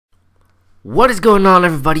What is going on,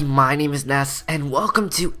 everybody? My name is Nas and welcome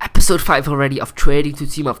to episode 5 already of trading to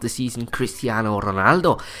team of the season Cristiano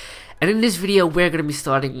Ronaldo. And in this video we're going to be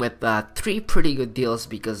starting with 3 pretty good deals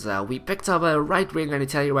because we picked up a right winger, an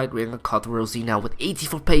Italian right winger called Rosina with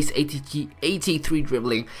 84 pace, 83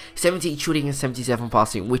 dribbling, 78 shooting and 77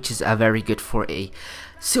 passing, which is very good for a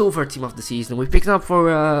silver team of the season. We picked up for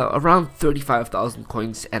around 35,000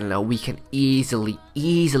 coins, and we can easily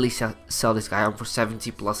sell this guy on for 70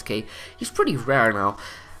 plus K. He's pretty rare now.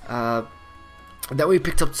 Then we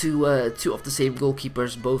picked up two of the same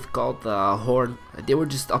goalkeepers, both called Horn. They were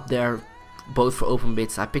just up there, both for open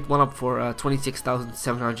bids. I picked one up for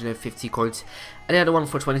 26,750 coins, and the other one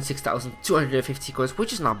for 26,250 coins,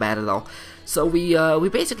 which is not bad at all. So we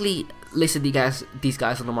basically listed these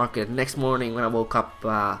guys on the market. Next morning when I woke up,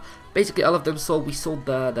 basically all of them sold. We sold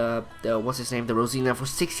the what's his name, the Rosina, for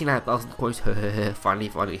 69,000 coins. funny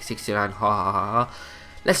 69. Ha ha ha.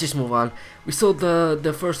 Let's just move on. We sold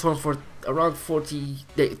the first one for around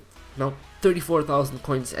 34,000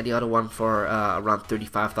 coins, and the other one for around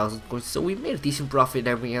 35,000 coins. So we made a decent profit,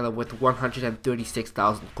 and we ended up with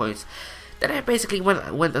 136,000 coins. Then I basically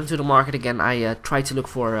went onto the market again. I tried to look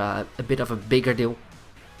for a bit of a bigger deal,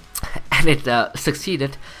 and it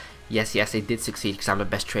succeeded. Yes, it did succeed because I'm the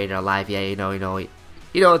best trader alive. Yeah, you know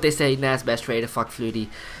what they say, Nas best trader, fuck Flutie.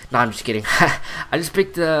 No, I'm just kidding.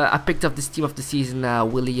 I picked up this team of the season,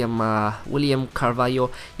 William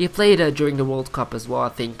Carvalho. He played during the World Cup as well, I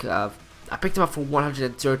think. I picked him up for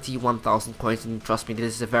 131,000 coins, and trust me,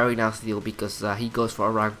 this is a very nice deal because he goes for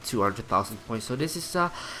around 200,000 coins. So this is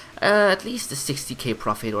at least a 60k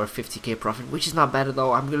profit or a 50k profit, which is not bad at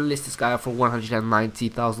all. I'm gonna list this guy up for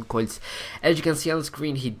 190,000 coins. As you can see on the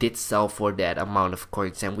screen, he did sell for that amount of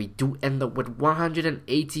coins, and we do end up with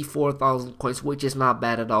 184,000 coins, which is not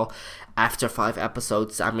bad at all after 5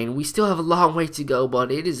 episodes. I mean, we still have a long way to go, but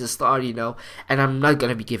it is a start, and I'm not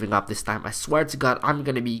gonna be giving up this time. I swear to God, I'm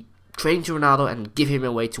gonna be trading to Ronaldo and give him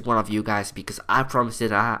away to one of you guys because I promised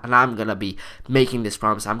it, and I'm gonna be making this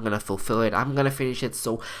promise. I'm gonna fulfill it. I'm gonna finish it.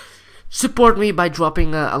 So support me by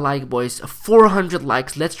dropping a like, boys. 400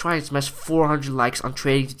 likes. Let's try and smash 400 likes on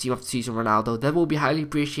trading to team of the season Ronaldo. That will be highly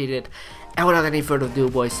appreciated. And without any further ado,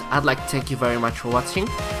 boys, I'd like to thank you very much for watching,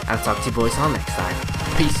 and talk to you boys on next time.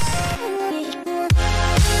 Peace.